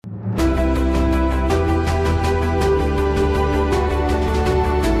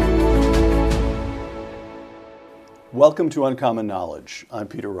Welcome to Uncommon Knowledge. I'm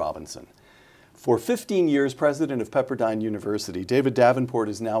Peter Robinson. For 15 years, president of Pepperdine University, David Davenport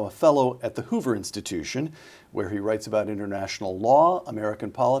is now a fellow at the Hoover Institution, where he writes about international law, American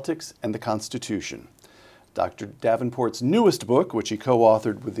politics, and the Constitution. Dr. Davenport's newest book, which he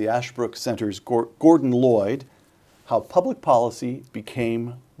co-authored with the Ashbrook Center's Gordon Lloyd, How Public Policy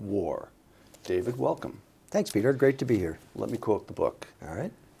Became War. David, welcome. Thanks, Peter. Great to be here. Let me quote the book. All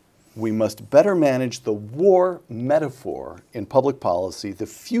right. We must better manage the war metaphor in public policy. The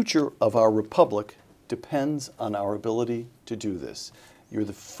future of our republic depends on our ability to do this. You're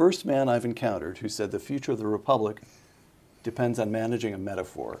the first man I've encountered who said the future of the republic depends on managing a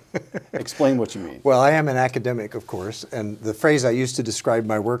metaphor. Explain what you mean. Well, I am an academic, of course, and the phrase I use to describe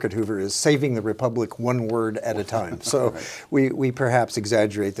my work at Hoover is saving the republic one word at a time. So Right. we perhaps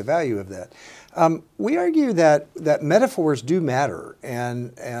exaggerate the value of that. We argue that metaphors do matter,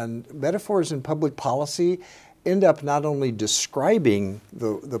 and metaphors in public policy end up not only describing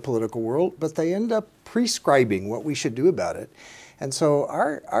the political world, but they end up prescribing what we should do about it. And so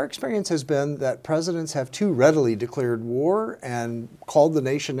our experience has been that presidents have too readily declared war and called the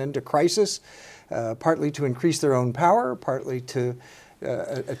nation into crisis, partly to increase their own power, partly to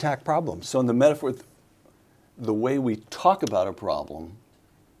attack problems. So in the metaphor, the way we talk about a problem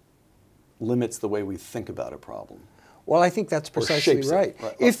limits the way we think about a problem. Well, I think that's precisely shapes it. right.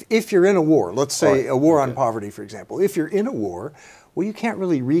 Right. If you're in a war, let's say Right. a war on Okay. poverty, for example, if you're in a war, well, you can't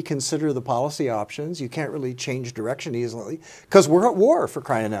really reconsider the policy options. You can't really change direction easily because we're at war, for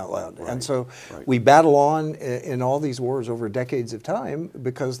crying out loud. Right. And so Right. we battle on in all these wars over decades of time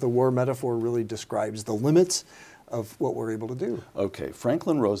because the war metaphor really describes the limits of what we're able to do. Okay,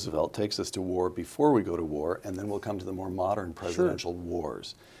 Franklin Roosevelt takes us to war before we go to war, and then we'll come to the more modern presidential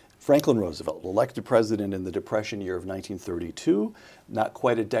wars. Franklin Roosevelt, elected president in the Depression year of 1932. Not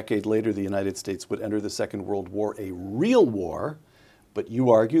quite a decade later, the United States would enter the Second World War, a real war, but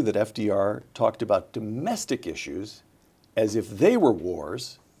you argue that FDR talked about domestic issues as if they were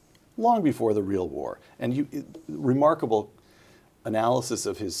wars long before the real war. And remarkable analysis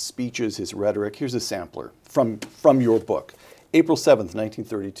of his speeches, his rhetoric. Here's a sampler from your book. April 7th,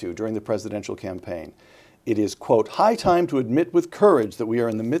 1932, during the presidential campaign. It is, quote, high time to admit with courage that we are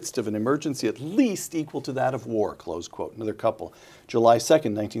in the midst of an emergency at least equal to that of war, close quote. Another couple. July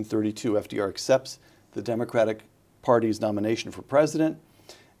 2nd, 1932, FDR accepts the Democratic Party's nomination for president.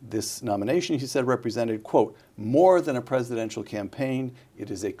 This nomination, he said, represented, quote, more than a presidential campaign. It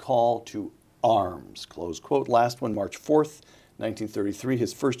is a call to arms, close quote. Last one, March 4th, 1933,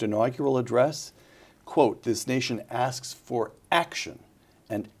 his first inaugural address, quote, this nation asks for action,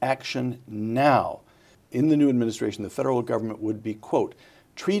 and action now. In the new administration, the federal government would be, quote,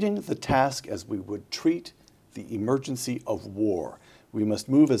 treating the task as we would treat the emergency of war. We must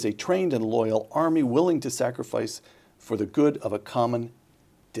move as a trained and loyal army willing to sacrifice for the good of a common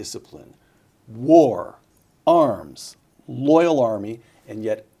discipline. War, arms, loyal army, and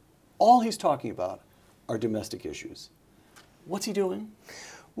yet all he's talking about are domestic issues. What's he doing?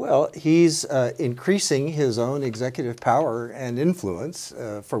 Well, he's increasing his own executive power and influence,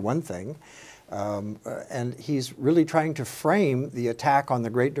 for one thing. And he's really trying to frame the attack on the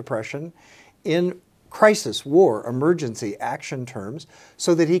Great Depression in crisis, war, emergency, action terms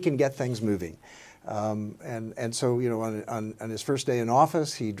so that he can get things moving. And so, you know, on his first day in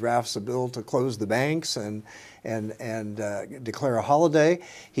office, he drafts a bill to close the banks and declare a holiday.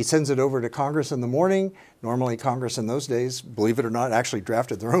 He sends it over to Congress in the morning. Normally, Congress in those days, believe it or not, actually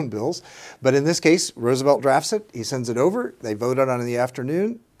drafted their own bills. But in this case, Roosevelt drafts it. He sends it over. They vote on it in the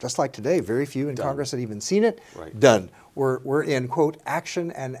afternoon. Just like today, very few in Congress had even seen it. Right. Done. We're in, quote,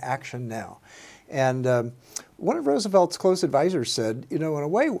 action and action now. And one of Roosevelt's close advisors said, you know, in a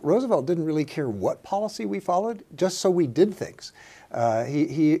way, Roosevelt didn't really care what policy we followed, just so we did things.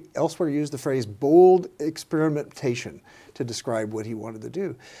 He elsewhere used the phrase bold experimentation to describe what he wanted to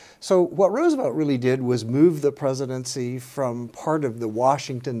do. So what Roosevelt really did was move the presidency from part of the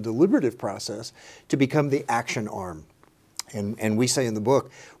Washington deliberative process to become the action arm. And we say in the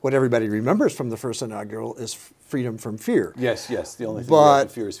book, what everybody remembers from the first inaugural is freedom from fear. Yes, the only thing we have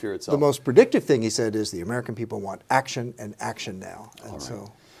to fear is fear itself. The most predictive thing he said is the American people want action and action now. And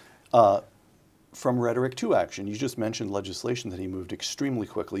so, from rhetoric to action, you just mentioned legislation that he moved extremely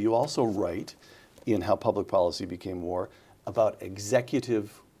quickly. You also write in How Public Policy Became War about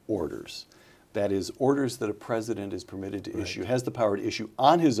executive orders. That is, orders that a president is permitted to issue, has the power to issue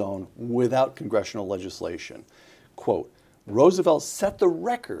on his own without congressional legislation. Quote, Roosevelt set the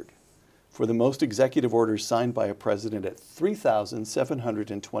record for the most executive orders signed by a president at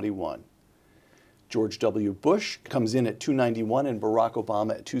 3,721. George W. Bush comes in at 291 and Barack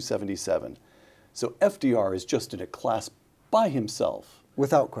Obama at 277. So FDR is just in a class by himself.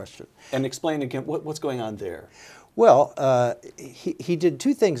 Without question. And explain again what's going on there. Well, he did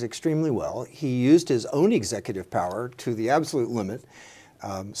two things extremely well. He used his own executive power to the absolute limit.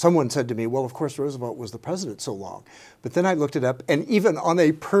 Someone said to me, well, of course, Roosevelt was the president so long. But then I looked it up, and even on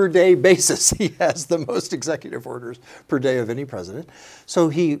a per-day basis, he has the most executive orders per day of any president. So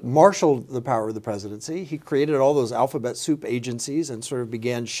he marshaled the power of the presidency. He created all those alphabet soup agencies and sort of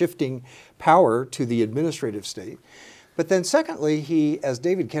began shifting power to the administrative state. But then secondly, he, as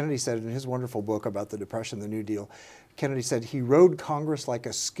David Kennedy said in his wonderful book about the Depression, the New Deal, Kennedy said he rode Congress like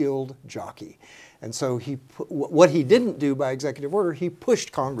a skilled jockey. And so what he didn't do by executive order, he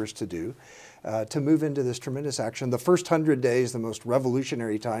pushed Congress to do, to move into this tremendous action. The first 100 days, the most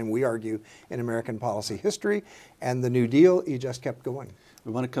revolutionary time, we argue, in American policy history, and the New Deal, he just kept going.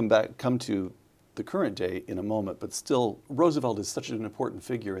 We want to come to the current day in a moment, but still, Roosevelt is such an important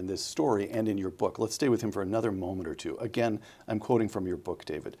figure in this story and in your book. Let's stay with him for another moment or two. Again, I'm quoting from your book,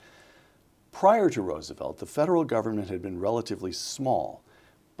 David. Prior to Roosevelt, the federal government had been relatively small,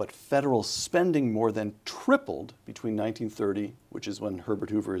 but federal spending more than tripled between 1930, which is when Herbert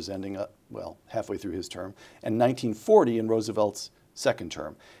Hoover is ending up, well, halfway through his term, and 1940 in Roosevelt's second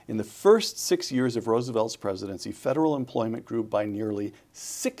term. In the first 6 years of Roosevelt's presidency, federal employment grew by nearly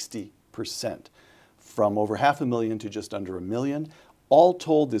 60%, from over 500,000 to just under 1 million. All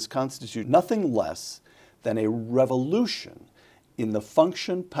told, this constitutes nothing less than a revolution in the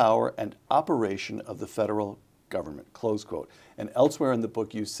function, power, and operation of the federal government, close quote. And elsewhere in the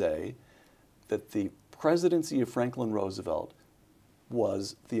book you say that the presidency of Franklin Roosevelt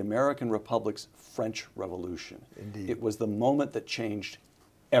was the American Republic's French Revolution. Indeed. It was the moment that changed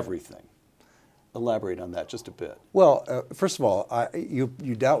everything. Elaborate on that just a bit. Well, first of all, you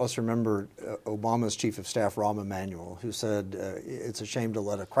doubtless remember Obama's chief of staff, Rahm Emanuel, who said it's a shame to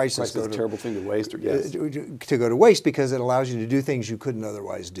let a crisis go to... a terrible thing to waste, or yes. To go to waste because it allows you to do things you couldn't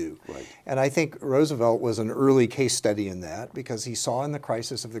otherwise do. Right. And I think Roosevelt was an early case study in that because he saw in the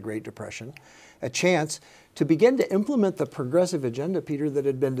crisis of the Great Depression a chance to begin to implement the progressive agenda, Peter, that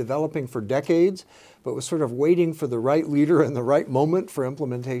had been developing for decades, but was sort of waiting for the right leader and the right moment for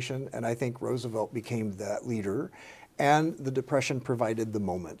implementation. And I think Roosevelt became that leader, and the Depression provided the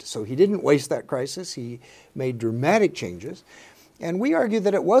moment. So he didn't waste that crisis. He made dramatic changes. And we argue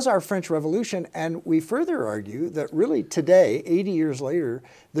that it was our French Revolution, and we further argue that really today, 80 years later,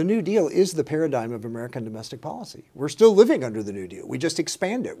 the New Deal is the paradigm of American domestic policy. We're still living under the New Deal. We just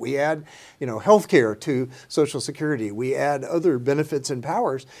expand it. We add, health care to Social Security. We add other benefits and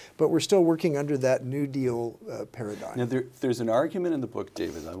powers, but we're still working under that New Deal paradigm. Now, there's an argument in the book,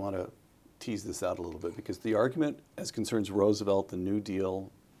 David. I want to tease this out a little bit, because the argument as concerns Roosevelt, the New Deal,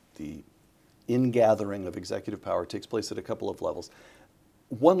 the ingathering of executive power takes place at a couple of levels.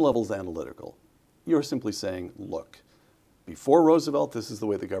 One level is analytical. You're simply saying, look, before Roosevelt, this is the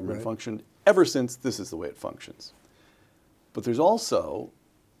way the government functioned. Ever since, this is the way it functions. But there's also,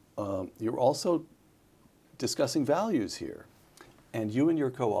 you're also discussing values here. And you and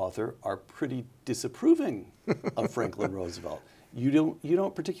your co-author are pretty disapproving of Franklin Roosevelt. You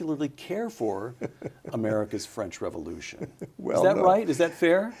don't particularly care for America's French Revolution. Well, is that no. right? Is that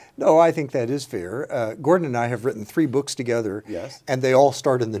fair? No, I think that is fair. Gordon and I have written 3 books together, yes, and they all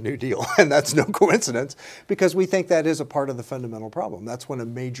start in the New Deal, and that's no coincidence, because we think that is a part of the fundamental problem. That's when a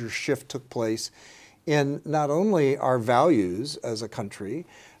major shift took place in not only our values as a country,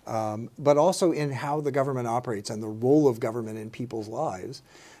 but also in how the government operates and the role of government in people's lives.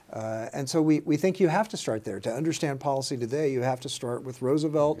 And so we think you have to start there. To understand policy today, you have to start with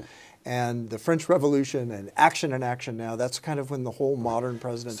Roosevelt and the French Revolution and action now. That's kind of when the whole modern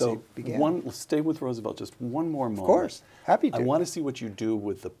presidency began. Let's stay with Roosevelt just one more moment. Of course, happy to. I want to see what you do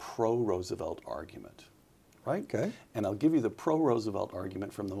with the pro-Roosevelt argument, right? Okay. And I'll give you the pro-Roosevelt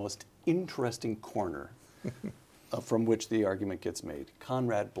argument from the most interesting corner from which the argument gets made.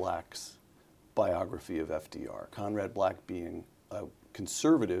 Conrad Black's biography of FDR. Conrad Black being a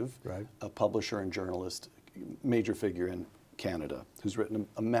conservative, a publisher and journalist, major figure in Canada, who's written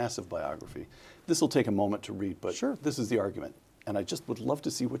a massive biography. This will take a moment to read, but sure, this is the argument. And I just would love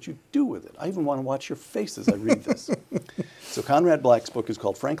to see what you do with it. I even want to watch your face as I read this. So Conrad Black's book is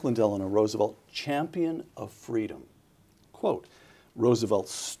called Franklin Delano Roosevelt, Champion of Freedom. Quote, Roosevelt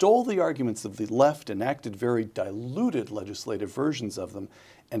stole the arguments of the left, enacted very diluted legislative versions of them,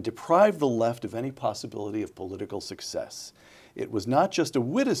 and deprived the left of any possibility of political success. It was not just a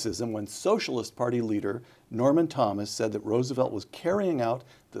witticism when Socialist Party leader Norman Thomas said that Roosevelt was carrying out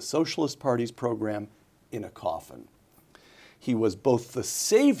the Socialist Party's program in a coffin. He was both the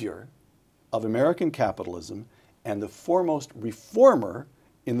savior of American capitalism and the foremost reformer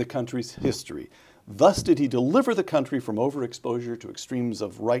in the country's history. Thus did he deliver the country from overexposure to extremes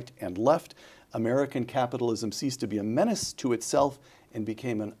of right and left. American capitalism ceased to be a menace to itself and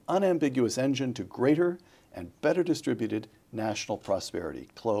became an unambiguous engine to greater and better distributed national prosperity.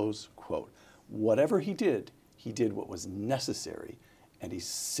 Close quote. Whatever he did what was necessary, and he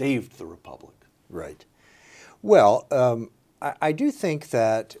saved the republic. Right. Well, I do think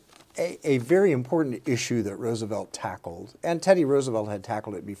that a very important issue that Roosevelt tackled, and Teddy Roosevelt had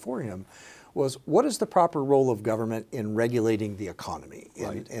tackled it before him, was what is the proper role of government in regulating the economy,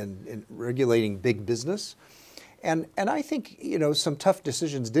 in regulating big business? And I think, you know, some tough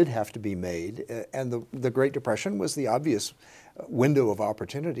decisions did have to be made, and the Great Depression was the obvious window of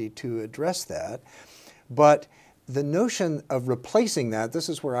opportunity to address that. But the notion of replacing that, this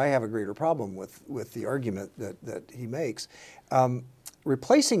is where I have a greater problem with the argument that he makes.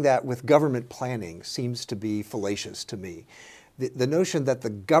 Replacing that with government planning seems to be fallacious to me. The notion that the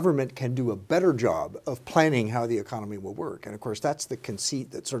government can do a better job of planning how the economy will work. And of course, that's the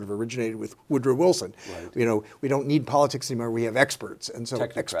conceit that sort of originated with Woodrow Wilson. Right. You know, we don't need politics anymore, we have experts. And so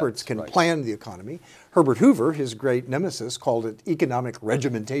experts can right. plan the economy. Herbert Hoover, his great nemesis, called it economic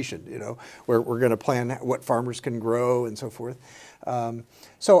regimentation, you know, where we're going to plan what farmers can grow and so forth.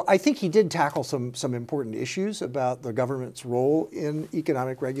 So I think he did tackle some important issues about the government's role in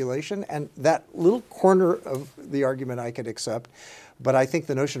economic regulation, and that little corner of the argument I could accept, but I think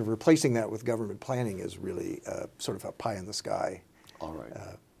the notion of replacing that with government planning is really sort of a pie-in-the-sky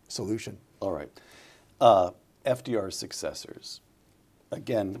solution. All right. FDR's successors,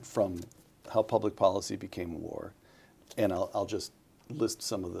 again, from how public policy became war, and I'll just list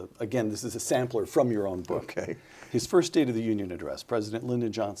some of the, again, this is a sampler from your own book. Okay. His first State of the Union address, President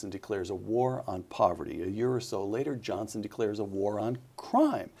Lyndon Johnson declares a war on poverty. A year or so later, Johnson declares a war on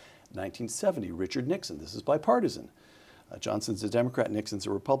crime. 1970, Richard Nixon, this is bipartisan. Johnson's a Democrat, Nixon's a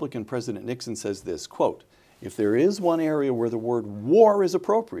Republican. President Nixon says this, quote, "If there is one area where the word war is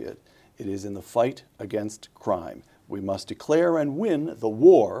appropriate, it is in the fight against crime. We must declare and win the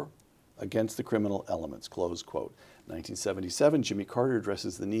war against the criminal elements," close quote. 1977, Jimmy Carter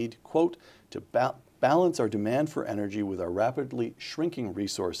addresses the need, quote, "to balance our demand for energy with our rapidly shrinking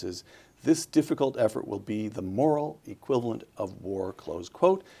resources. This difficult effort will be the moral equivalent of war," close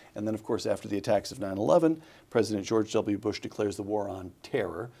quote. And then, of course, after the attacks of 9/11, President George W. Bush declares the war on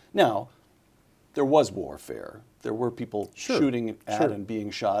terror. Now, there was warfare. There were people shooting at and being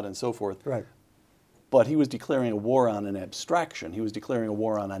shot and so forth. Right. But he was declaring a war on an abstraction. He was declaring a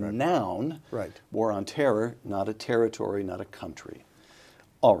war on a noun. Right. War on terror, not a territory, not a country.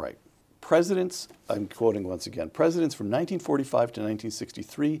 All right. Presidents, I'm quoting once again, presidents from 1945 to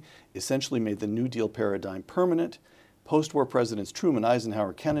 1963 essentially made the New Deal paradigm permanent. Post-war presidents Truman,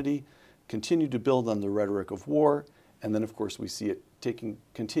 Eisenhower, Kennedy continued to build on the rhetoric of war. And then, of course, we see it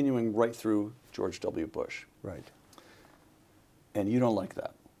continuing right through George W. Bush. Right. And you don't like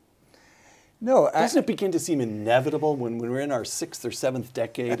that. No, doesn't it begin to seem inevitable when we're in our 6th or 7th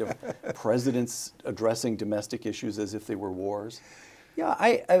decade of presidents addressing domestic issues as if they were wars? Yeah,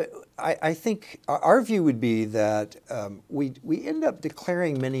 I think our view would be that we end up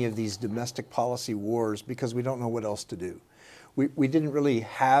declaring many of these domestic policy wars because we don't know what else to do. We didn't really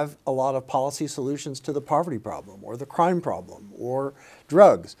have a lot of policy solutions to the poverty problem or the crime problem or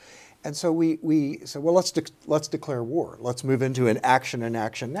drugs. And so we said, well, let's declare war. Let's move into an action and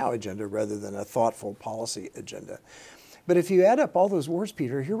action now agenda rather than a thoughtful policy agenda. But if you add up all those wars,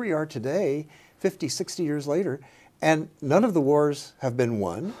 Peter, here we are today, 50, 60 years later, and none of the wars have been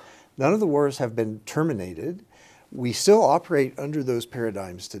won. None of the wars have been terminated. We still operate under those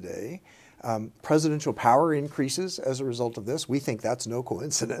paradigms today. Presidential power increases as a result of this. We think that's no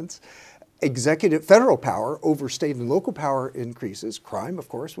coincidence. Executive federal power over state and local power increases. Crime, of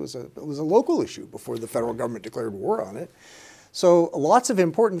course, was a local issue before the federal government declared war on it. So lots of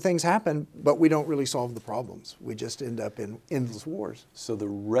important things happen, but we don't really solve the problems. We just end up in endless wars. So the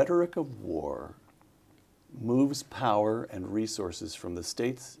rhetoric of war moves power and resources from the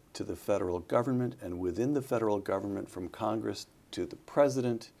states to the federal government, and within the federal government from Congress to the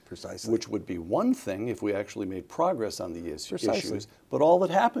president. Precisely. Which would be one thing if we actually made progress on the issues. Precisely. But all that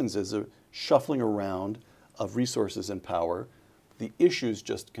happens is a shuffling around of resources and power. The issues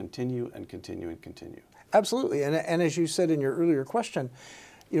just continue and continue and continue. Absolutely. And as you said in your earlier question,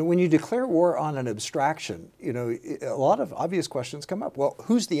 you know, when you declare war on an abstraction, you know, a lot of obvious questions come up. Well,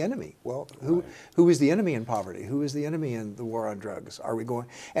 who's the enemy? Well, who is the enemy in poverty? Who is the enemy in the war on drugs? Are we going,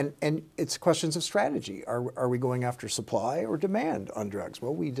 and it's questions of strategy. Are we going after supply or demand on drugs?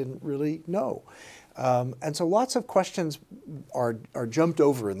 Well, we didn't really know. And so lots of questions are jumped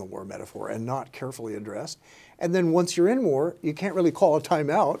over in the war metaphor and not carefully addressed. And then once you're in war, you can't really call a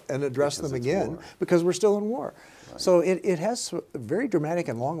timeout and address them again because we're still in war. Right. So it has a very dramatic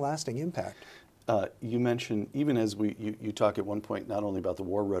and long-lasting impact. You mentioned, even as you talk at one point not only about the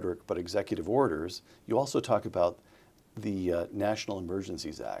war rhetoric but executive orders, you also talk about the National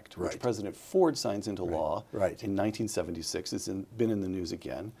Emergencies Act, which President Ford signs into law in 1976. It's been in the news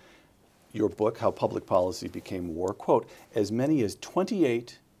again. Your book, How Public Policy Became War, quote, as many as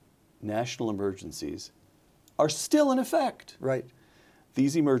 28 national emergencies are still in effect. Right.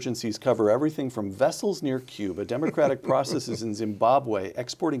 These emergencies cover everything from vessels near Cuba, democratic processes in Zimbabwe,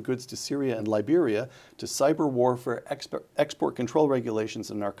 exporting goods to Syria and Liberia, to cyber warfare, export control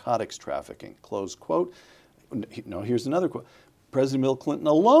regulations, and narcotics trafficking, close quote. No, here's another quote. President Bill Clinton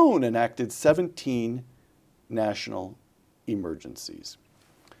alone enacted 17 national emergencies.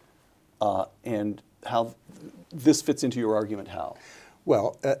 And how this fits into your argument, how?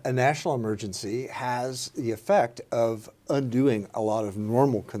 Well, a national emergency has the effect of undoing a lot of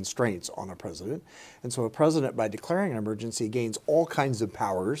normal constraints on a president. And so a president, by declaring an emergency, gains all kinds of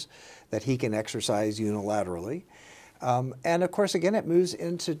powers that he can exercise unilaterally. And of course, again, it moves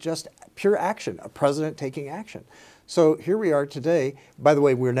into just pure action, a president taking action. So here we are today. By the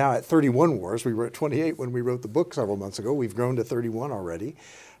way, we're now at 31 wars. We were at 28 when we wrote the book several months ago. We've grown to 31 already.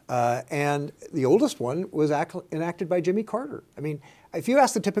 And the oldest one was enacted by Jimmy Carter. I mean, if you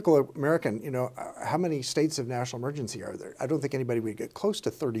ask the typical American, how many states of national emergency are there? I don't think anybody would get close to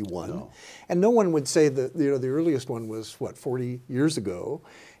 31. No. And no one would say that the earliest one was, 40 years ago,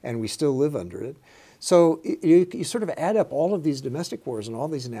 and we still live under it. So you sort of add up all of these domestic wars and all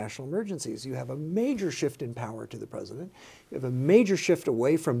these national emergencies. You have a major shift in power to the president. You have a major shift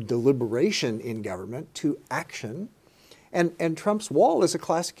away from deliberation in government to action. And Trump's wall is a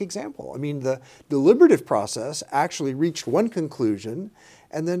classic example. I mean, the deliberative process actually reached one conclusion,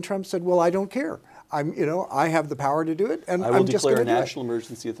 and then Trump said, well, I don't care. I have the power to do it, and I'm just going to do it. I will declare a national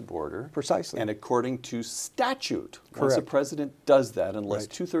emergency at the border. Precisely. And according to statute, once a president does that, unless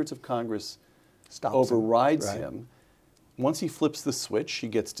two-thirds of Congress overrides him, once he flips the switch, he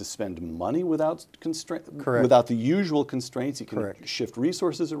gets to spend money without without the usual constraints. He can shift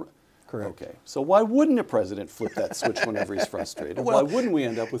resources around. Correct. Okay, so why wouldn't a president flip that switch whenever he's frustrated? Why wouldn't we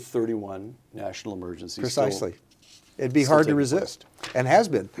end up with 31 national emergencies? Precisely. It'd be hard to resist, and has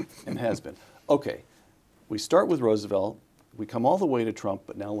been. And has been. Okay, we start with Roosevelt, we come all the way to Trump,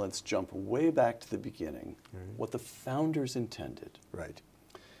 but now let's jump way back to the beginning, what the founders intended. Right.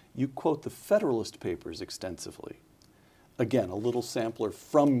 You quote the Federalist Papers extensively. Again, a little sampler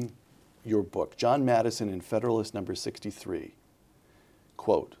from your book, John Madison in Federalist number 63.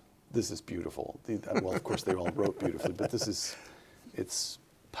 Quote, this is beautiful. Well, of course, they all wrote beautifully, but it's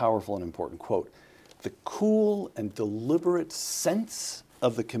powerful and important. Quote, the cool and deliberate sense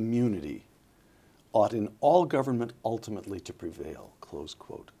of the community ought in all government ultimately to prevail, close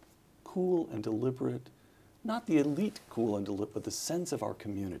quote. Cool and deliberate, not the elite cool and deliberate, but the sense of our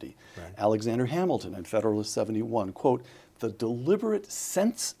community. Right. Alexander Hamilton in Federalist 71, quote, the deliberate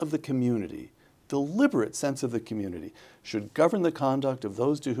sense of the community should govern the conduct of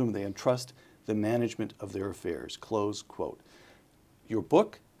those to whom they entrust the management of their affairs, close quote. Your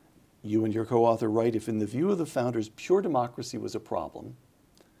book, you and your co-author write, if in the view of the founders pure democracy was a problem,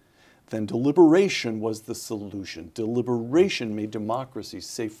 then deliberation was the solution. Deliberation made democracy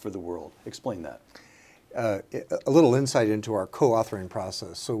safe for the world. Explain that. A little insight into our co-authoring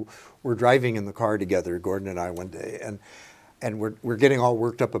process. So we're driving in the car together, Gordon and I, one day, and we're getting all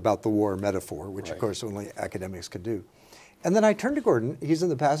worked up about the war metaphor, which of course only academics can do. And then I turn to Gordon, he's in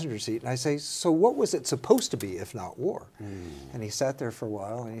the passenger seat, and I say, so what was it supposed to be if not war? And he sat there for a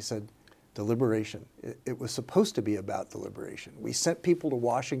while and he said, deliberation. It was supposed to be about deliberation. We sent people to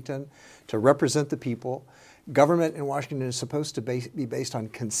Washington to represent the people. Government in Washington is supposed to be based on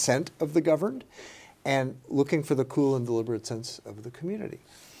consent of the governed and looking for the cool and deliberate sense of the community.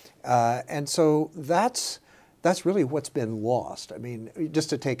 And so that's really what's been lost. I mean,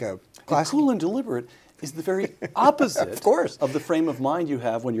 just to take a classic... Cool and deliberate is the very opposite of the frame of mind you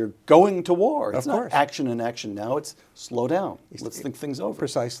have when you're going to war. It's not action and action now, it's slow down. Let's think things over.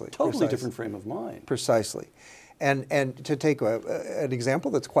 Precisely. Totally different frame of mind. Precisely. And to take an example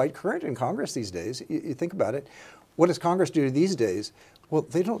that's quite current in Congress these days, you think about it, what does Congress do these days? Well,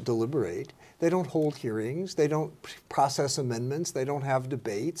 they don't deliberate. They don't hold hearings. They don't process amendments. They don't have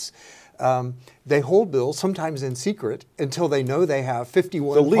debates. They hold bills, sometimes in secret, until they know they have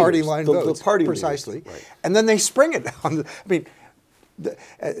 51 party line votes. The party precisely. Leaders. Right. And then they spring it on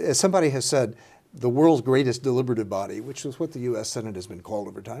as somebody has said, the world's greatest deliberative body, which is what the U.S. Senate has been called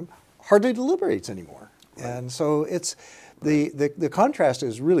over time, hardly deliberates anymore. Right. And so it's the contrast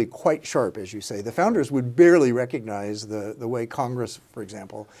is really quite sharp, as you say. The founders would barely recognize the way Congress, for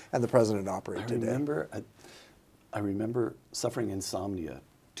example, and the president operate today. I remember suffering insomnia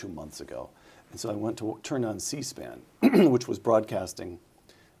 2 months ago. And so I went to turn on C-SPAN, which was broadcasting.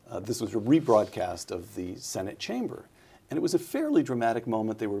 This was a rebroadcast of the Senate chamber. And it was a fairly dramatic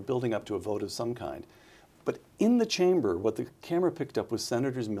moment. They were building up to a vote of some kind. But in the chamber, what the camera picked up was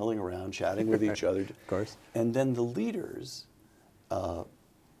senators milling around, chatting with each other. Of course. And then the leaders,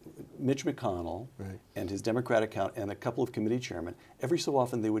 Mitch McConnell right. and his Democratic and a couple of committee chairmen, every so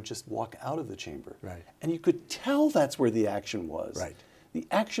often they would just walk out of the chamber. Right. And you could tell that's where the action was. Right. The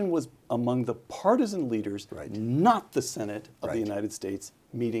action was among the partisan leaders, right. not the Senate of right. the United States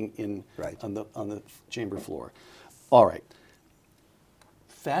meeting right. on the chamber floor. All right.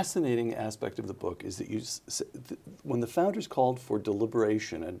 Fascinating aspect of the book is that when the founders called for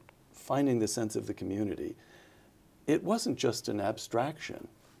deliberation and finding the sense of the community, it wasn't just an abstraction.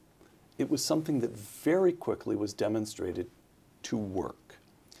 It was something that very quickly was demonstrated to work.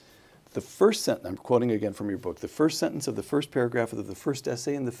 The first sentence, I'm quoting again from your book, the first sentence of the first paragraph of the first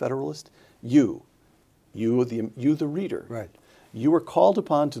essay in The Federalist, you the reader, right. you are called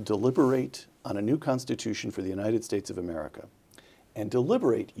upon to deliberate on a new constitution for the United States of America. And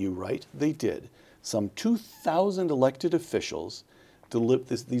deliberate, you write, they did. Some 2,000 elected officials,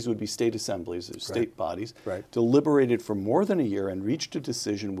 these would be state assemblies, or state right. bodies, right. deliberated for more than a year and reached a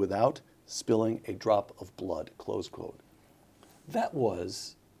decision without spilling a drop of blood, close quote. That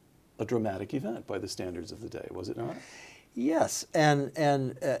was a dramatic event by the standards of the day, was it not? Yes, and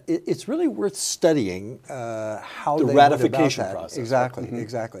it's really worth studying how the they ratification went about that. process. Exactly, Mm-hmm.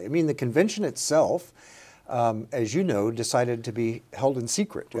 exactly. I mean, the convention itself, as you know, decided to be held in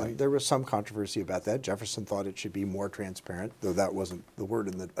secret. Right. There was some controversy about that. Jefferson thought it should be more transparent, though that wasn't the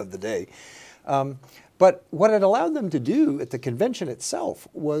word of the day. But what it allowed them to do at the convention itself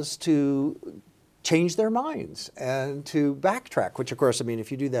was to change their minds and to backtrack, which of course, I mean,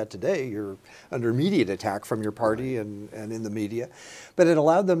 if you do that today, you're under immediate attack from your party and in the media. But it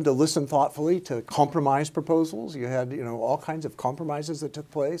allowed them to listen thoughtfully to compromise proposals. You had, all kinds of compromises that took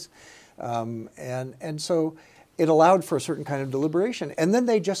place. And so it allowed for a certain kind of deliberation. And then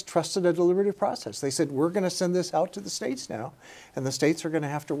they just trusted a deliberative process. They said, we're going to send this out to the states now, and the states are going to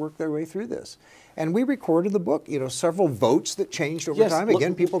have to work their way through this. And we recorded the book, several votes that changed over time.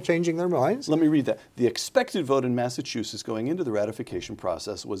 Again, people changing their minds. Let me read that. The expected vote in Massachusetts going into the ratification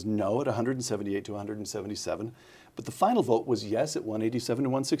process was no at 178 to 177. But the final vote was yes at 187 to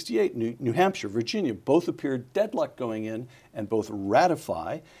 168. New Hampshire, Virginia, both appeared deadlocked going in and both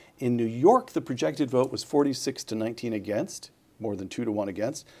ratify. In New York, the projected vote was 46 to 19 against, more than 2 to 1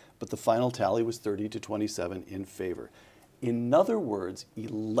 against, but the final tally was 30 to 27 in favor. In other words,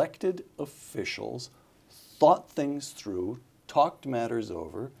 elected officials thought things through, talked matters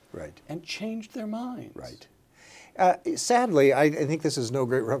over, right. and changed their minds. Right. Sadly, I think this is no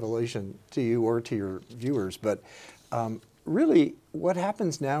great revelation to you or to your viewers, but really what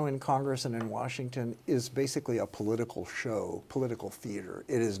happens now in Congress and in Washington is basically a political show, political theater.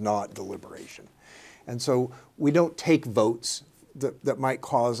 It is not deliberation. And so we don't take votes that might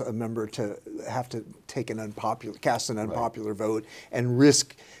cause a member to have to cast an unpopular vote and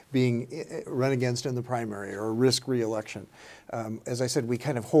risk being run against in the primary or risk re-election. As I said, we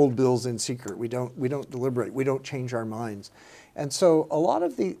kind of hold bills in secret. We don't deliberate. We don't change our minds. And so a lot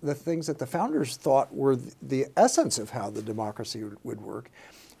of the things that the founders thought were the essence of how the democracy would work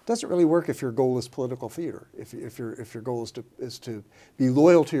doesn't really work if your goal is political theater. If your goal is to be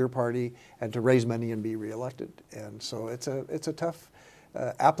loyal to your party and to raise money and be reelected. And so it's a tough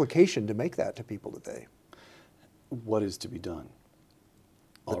application to make that to people today. What is to be done?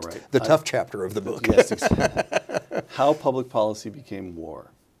 All right. The tough chapter of the book. Yes, exactly. How public policy became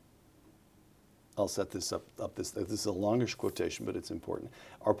war. I'll set this up. This is a longish quotation, but it's important.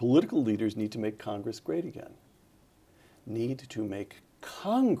 Our political leaders need to make Congress great again. Need to make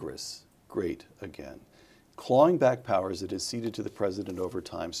Congress great again. Clawing back powers that is ceded to the president over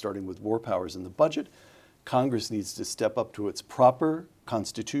time, starting with war powers in the budget. Congress needs to step up to its proper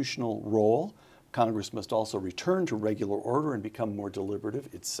constitutional role. Congress must also return to regular order and become more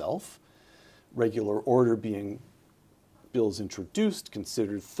deliberative itself. Regular order being bills introduced,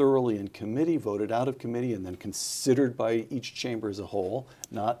 considered thoroughly in committee, voted out of committee, and then considered by each chamber as a whole,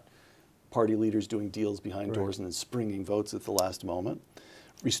 not party leaders doing deals behind doors and then springing votes at the last moment.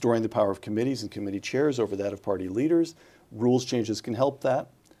 Restoring the power of committees and committee chairs over that of party leaders. Rules changes can help that.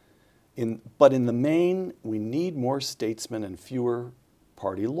 But in the main, we need more statesmen and fewer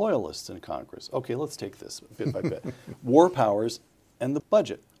party loyalists in Congress. Okay, let's take this bit by bit. War powers and the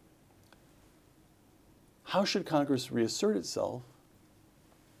budget. How should Congress reassert itself?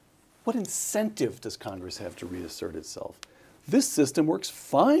 What incentive does Congress have to reassert itself? This system works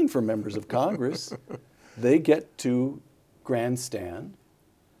fine for members of Congress. They get to grandstand,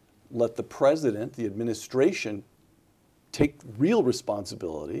 let the president, the administration, take real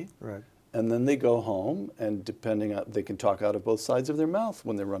responsibility, Right. and then they go home, and depending on, they can talk out of both sides of their mouth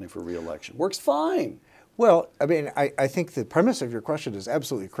when they're running for re-election. Works fine. Well, I mean, I think the premise of your question is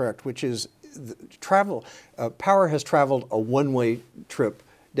absolutely correct, which is power has traveled a one-way trip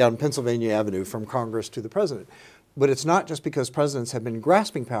down Pennsylvania Avenue from Congress to the president. But it's not just because presidents have been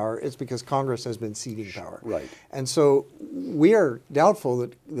grasping power, it's because Congress has been ceding power. Right. And so we are doubtful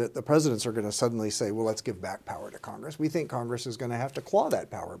that the presidents are going to suddenly say, well, let's give back power to Congress. We think Congress is going to have to claw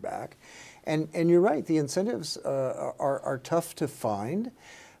that power back. And you're right, the incentives are tough to find.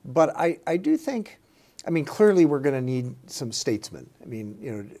 But I do think, I mean, clearly we're going to need some statesmen. I mean,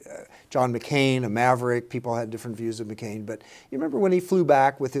 you know, John McCain, a maverick, people had different views of McCain, but you remember when he flew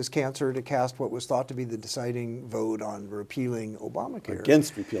back with his cancer to cast what was thought to be the deciding vote on repealing Obamacare.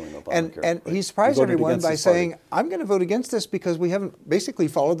 Against repealing Obamacare. And right. he surprised He voted everyone against by his party. saying, I'm going to vote against this because we haven't basically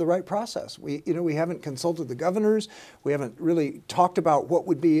followed the right process. We haven't consulted the governors. We haven't really talked about what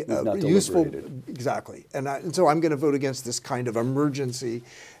would be not useful. deliberated. Exactly. And so I'm going to vote against this kind of emergency,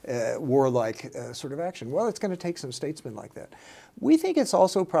 warlike sort of action. Well, it's going to take some statesmen like that. We think it's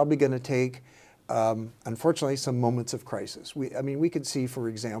also probably going to take, unfortunately, some moments of crisis. We could see, for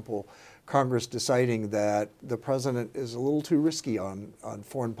example, Congress deciding that the president is a little too risky on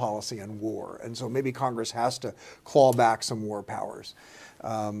foreign policy and war, and so maybe Congress has to claw back some war powers.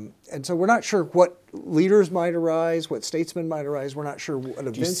 And so we're not sure what leaders might arise, what statesmen might arise. We're not sure what events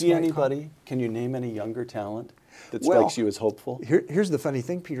might Do you see anybody? Can you name any younger talent that strikes you as hopeful? Here's the funny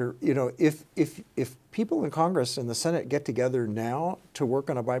thing, Peter. You know, if people in Congress and the Senate get together now to work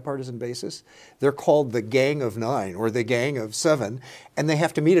on a bipartisan basis, they're called the Gang of Nine or the Gang of Seven, and they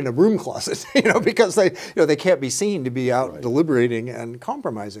have to meet in a broom closet, because they can't be seen to be out Right. deliberating and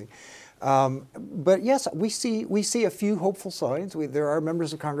compromising. But yes, we see a few hopeful signs. There are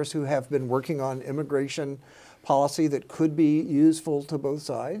members of Congress who have been working on immigration policy that could be useful to both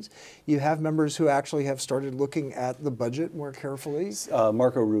sides. You have members who actually have started looking at the budget more carefully.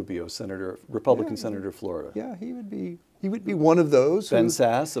 Marco Rubio, Republican Senator of Florida. Yeah, he would be one of those. Ben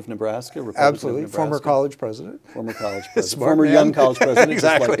Sasse of Nebraska, Republican Absolutely, of Nebraska. former college president. Former college president. Smart Former man. young college president,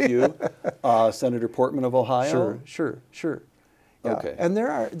 Exactly. just like you. Senator Portman of Ohio. Sure. Yeah. Okay. And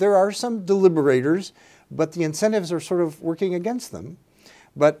there are some deliberators, but the incentives are sort of working against them.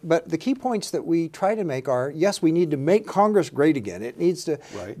 But the key points that we try to make are, yes, we need to make Congress great again. It needs to,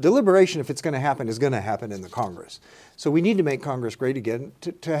 Right. Deliberation, if it's going to happen, is going to happen in the Congress. So we need to make Congress great again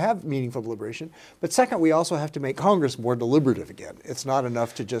to have meaningful deliberation. But second, we also have to make Congress more deliberative again. It's not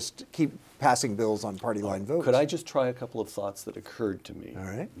enough to just keep passing bills on party line votes. Could I just try a couple of thoughts that occurred to me? All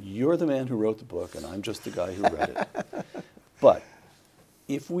right. You're the man who wrote the book, and I'm just the guy who read it. But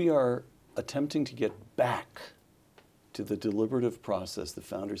if we are attempting to get back to the deliberative process the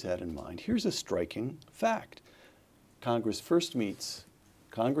founders had in mind, here's a striking fact. Congress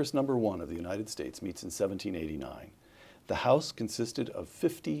number 1 of the United States meets in 1789. The House consisted of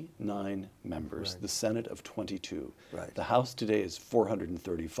 59 members, Right. the Senate of 22. Right. The House today is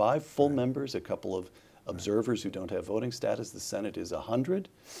 435 full members, a couple of observers who don't have voting status. The Senate is 100.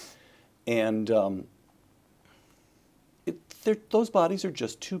 And those bodies are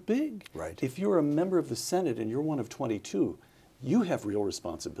just too big. Right. If you're a member of the Senate and you're one of 22, you have real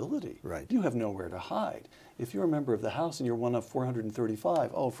responsibility. Right. You have nowhere to hide. If you're a member of the House and you're one of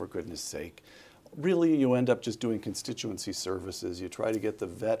 435, oh, for goodness sake. Really, you end up just doing constituency services. You try to get the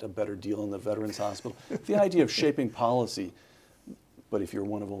vet a better deal in the Veterans Hospital. The idea of shaping policy, but if you're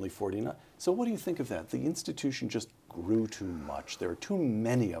one of only 49. So what do you think of that? The institution just grew too much. There are too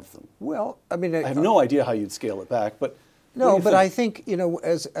many of them. Well, I mean, I have no idea how you'd scale it back, but no, but I think,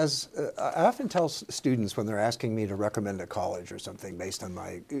 as I often tell students when they're asking me to recommend a college or something based on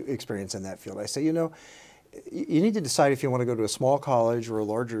my experience in that field, I say, you need to decide if you want to go to a small college or a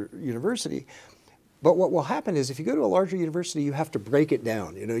larger university. But what will happen is if you go to a larger university, you have to break it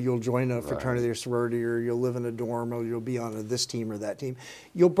down. You'll join a fraternity or sorority, or you'll live in a dorm, or you'll be on this team or that team.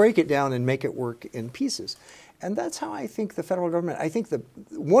 You'll break it down and make it work in pieces. And that's how I think the federal government, I think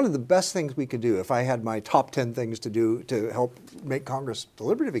one of the best things we could do, if I had my top 10 things to do to help make Congress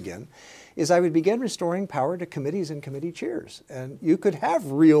deliberative again, is I would begin restoring power to committees and committee chairs. And you could have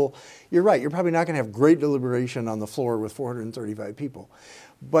you're right, you're probably not going to have great deliberation on the floor with 435 people,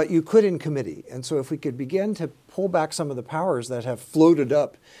 but you could in committee. And so if we could begin to pull back some of the powers that have floated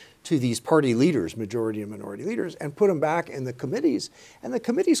up to these party leaders, majority and minority leaders, and put them back in the committees. And the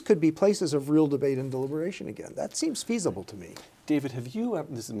committees could be places of real debate and deliberation again. That seems feasible to me. David, have you ever,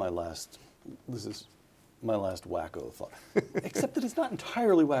 this is my last wacko thought, except that it's not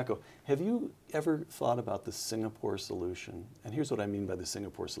entirely wacko. Have you ever thought about the Singapore solution? And here's what I mean by the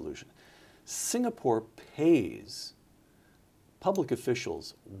Singapore solution. Singapore pays public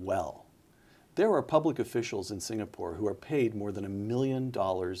officials well. There are public officials in Singapore who are paid more than $1 million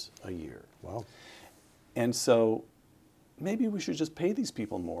a year. Wow. And so maybe we should just pay these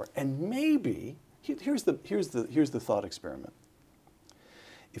people more. And maybe, here's the thought experiment.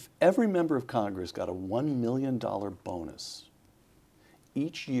 If every member of Congress got a $1 million bonus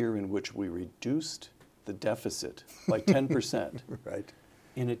each year in which we reduced the deficit by 10%, Right.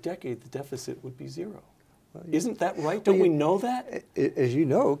 in a decade the deficit would be zero. Well, Isn't that right? Don't we know that? As you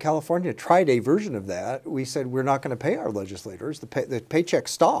know, California tried a version of that. We said we're not going to pay our legislators. The paychecks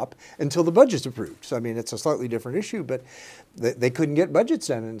stop until the budget's approved. So, I mean, it's a slightly different issue, but they couldn't get budgets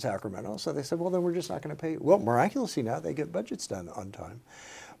done in Sacramento. So they said, well, then we're just not going to pay. Well, miraculously now they get budgets done on time.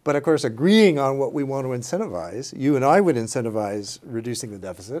 But of course, agreeing on what we want to incentivize, you and I would incentivize reducing the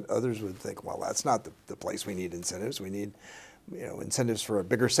deficit. Others would think, well, that's not the place we need incentives. We need incentives for a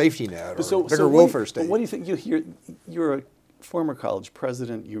bigger safety net or a bigger welfare state. What do you think? You're a former college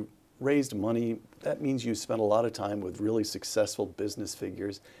president. You raised money. That means you spent a lot of time with really successful business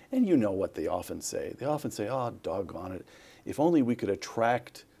figures. And you know what they often say. They often say, oh, doggone it. If only we could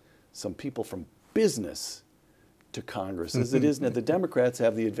attract some people from business to Congress. As it is now, the Democrats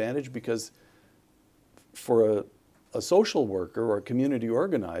have the advantage because for a social worker or a community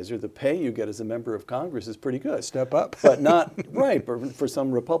organizer, the pay you get as a member of Congress is pretty good. Step up. But not, right, but for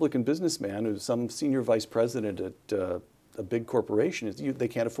some Republican businessman who's some senior vice president at a big corporation, they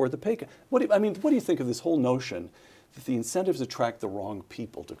can't afford the pay cut. What do you think of this whole notion that the incentives attract the wrong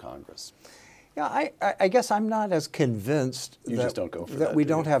people to Congress? Yeah, I guess I'm not as convinced just don't go for that we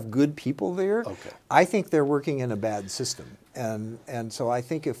don't have good people there. Okay. I think they're working in a bad system. And so I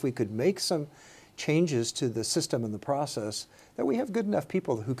think if we could make some changes to the system and the process, that we have good enough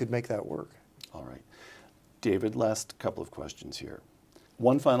people who could make that work. All right. David, last couple of questions here.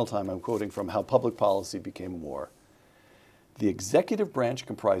 One final time, I'm quoting from How Public Policy Became War. The executive branch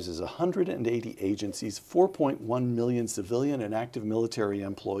comprises 180 agencies, 4.1 million civilian and active military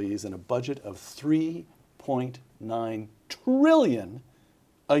employees, and a budget of $3.9 trillion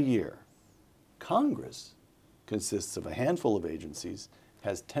a year. Congress consists of a handful of agencies,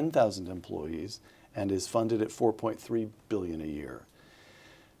 has 10,000 employees, and is funded at $4.3 billion a year,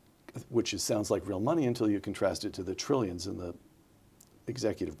 which sounds like real money until you contrast it to the trillions in the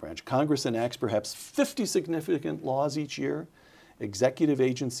executive branch. Congress enacts perhaps 50 significant laws each year. Executive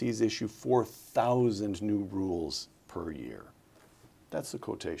agencies issue 4,000 new rules per year. That's the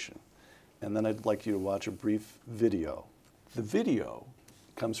quotation. And then I'd like you to watch a brief video. The video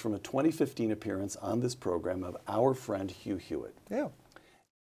comes from a 2015 appearance on this program of our friend Hugh Hewitt. Yeah.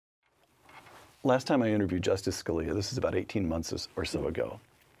 Last time I interviewed Justice Scalia, this is about 18 months or so ago,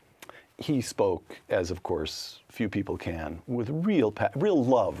 he spoke, as of course few people can, with real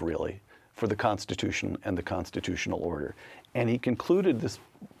love, really, for the Constitution and the constitutional order. And he concluded this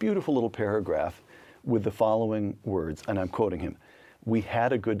beautiful little paragraph with the following words, and I'm quoting him, "We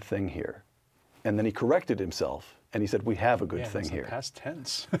had a good thing here." And then he corrected himself, and he said, "We have a good thing here." Past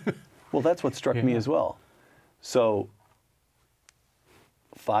tense. Well, that's what struck me as well. So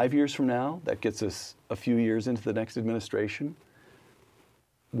 5 years from now, that gets us a few years into the next administration.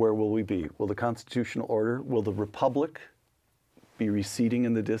 Where will we be? Will the constitutional order, will the republic be receding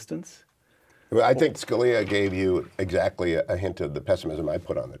in the distance? Well, I think Scalia gave you exactly a hint of the pessimism I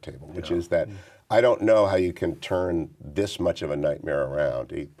put on the table, which is that I don't know how you can turn this much of a nightmare around.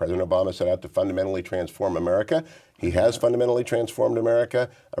 President Obama set out to fundamentally transform America. He has fundamentally transformed America.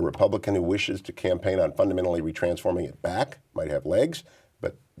 A Republican who wishes to campaign on fundamentally retransforming it back might have legs,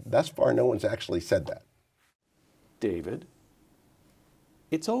 but thus far no one's actually said that. David,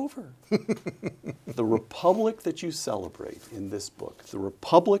 it's over. The republic that you celebrate in this book, the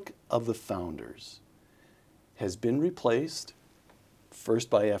Republic of the Founders, has been replaced, first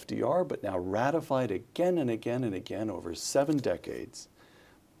by FDR, but now ratified again and again and again over 7 decades,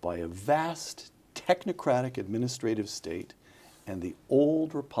 by a vast technocratic administrative state, and the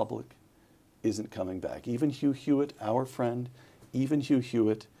old republic isn't coming back. Even Hugh Hewitt, our friend, even Hugh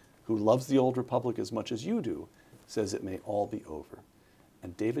Hewitt, who loves the old republic as much as you do, says it may all be over.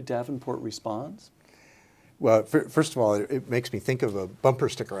 And David Davenport responds? Well, first of all, it makes me think of a bumper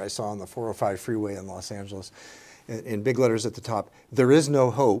sticker I saw on the 405 freeway in Los Angeles in big letters at the top. There is no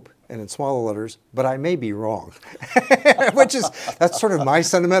hope, and in smaller letters, but I may be wrong. That's sort of my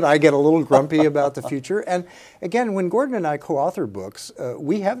sentiment. I get a little grumpy about the future. And again, when Gordon and I co-author books,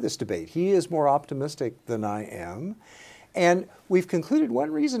 we have this debate. He is more optimistic than I am. And we've concluded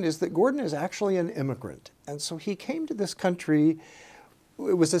one reason is that Gordon is actually an immigrant. And so he came to this country.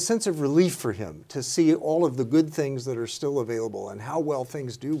 It was a sense of relief for him to see all of the good things that are still available and how well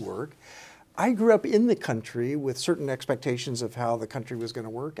things do work. I grew up in the country with certain expectations of how the country was going to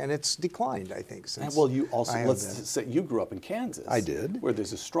work, and it's declined, I think, since. Well, you also, let's say you grew up in Kansas. I did. Where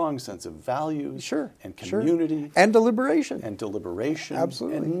there's a strong sense of values and Sure. community. And deliberation.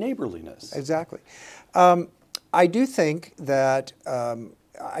 Absolutely. And neighborliness. Exactly. I do think that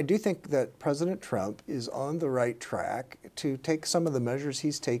President Trump is on the right track to take some of the measures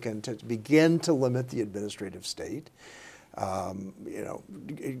he's taken to begin to limit the administrative state.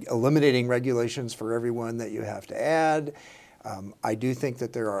 Eliminating regulations for everyone that you have to add. I do think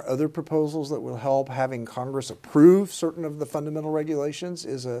that there are other proposals that will help. Having Congress approve certain of the fundamental regulations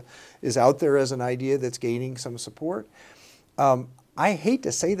is out there as an idea that's gaining some support. I hate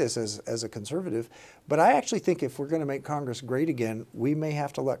to say this as a conservative, but I actually think if we're going to make Congress great again, we may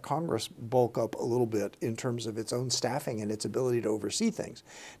have to let Congress bulk up a little bit in terms of its own staffing and its ability to oversee things.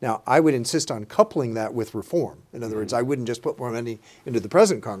 Now, I would insist on coupling that with reform. In other words, I wouldn't just put more money into the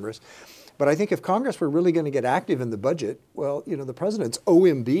present Congress. But I think if Congress were really going to get active in the budget, well, the president's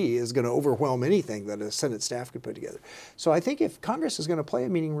OMB is going to overwhelm anything that a Senate staff could put together. So I think if Congress is going to play a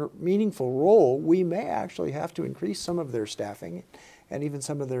meaningful role, we may actually have to increase some of their staffing and even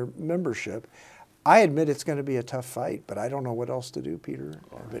some of their membership. I admit it's going to be a tough fight, but I don't know what else to do, Peter,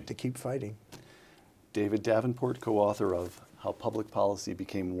 but to keep fighting. David Davenport, co-author of How Public Policy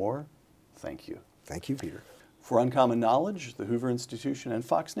Became War. Thank you. Thank you, Peter. For Uncommon Knowledge, the Hoover Institution, and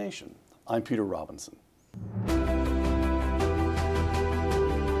Fox Nation, I'm Peter Robinson.